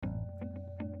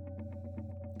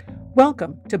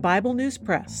Welcome to Bible News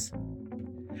Press.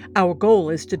 Our goal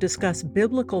is to discuss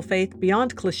biblical faith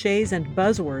beyond cliches and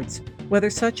buzzwords, whether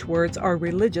such words are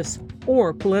religious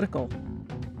or political.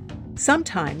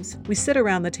 Sometimes we sit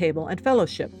around the table and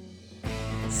fellowship.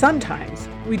 Sometimes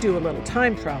we do a little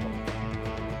time travel.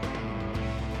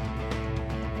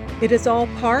 It is all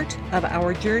part of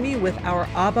our journey with our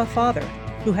Abba Father,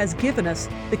 who has given us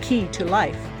the key to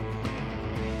life.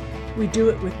 We do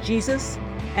it with Jesus,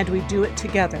 and we do it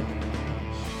together.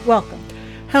 Welcome.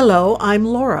 Hello, I'm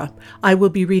Laura. I will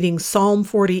be reading Psalm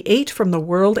 48 from the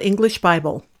World English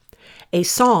Bible. A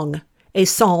song, a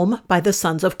psalm by the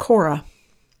sons of Korah.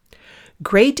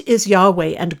 Great is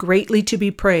Yahweh and greatly to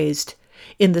be praised,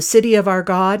 in the city of our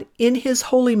God, in his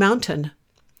holy mountain.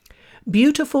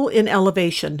 Beautiful in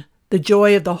elevation, the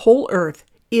joy of the whole earth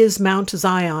is Mount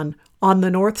Zion, on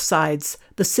the north sides,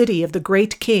 the city of the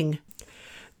great King.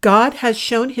 God has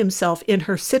shown himself in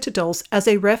her citadels as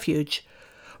a refuge.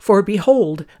 For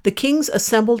behold, the kings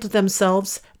assembled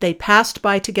themselves, they passed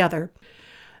by together.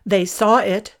 They saw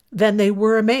it, then they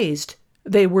were amazed.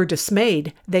 They were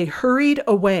dismayed, they hurried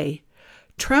away.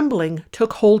 Trembling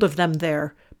took hold of them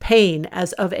there, pain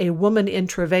as of a woman in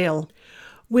travail.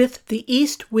 With the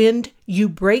east wind you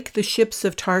break the ships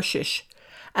of Tarshish.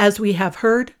 As we have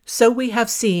heard, so we have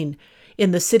seen,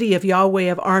 in the city of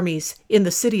Yahweh of armies, in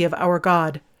the city of our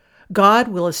God. God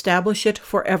will establish it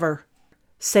forever.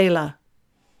 Selah.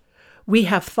 We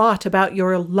have thought about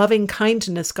your loving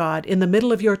kindness, God, in the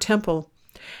middle of your temple.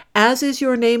 As is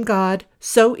your name, God,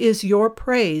 so is your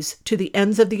praise to the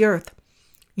ends of the earth.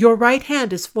 Your right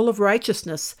hand is full of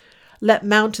righteousness. Let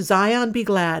Mount Zion be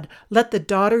glad. Let the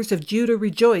daughters of Judah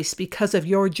rejoice because of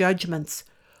your judgments.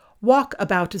 Walk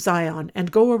about Zion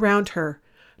and go around her.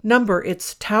 Number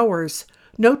its towers.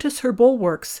 Notice her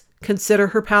bulwarks. Consider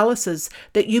her palaces,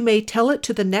 that you may tell it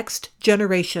to the next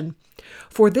generation.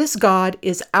 For this God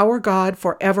is our God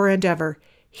forever and ever.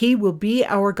 He will be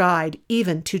our guide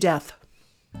even to death.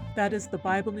 That is the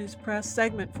Bible News Press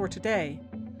segment for today,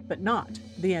 but not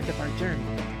the end of our journey.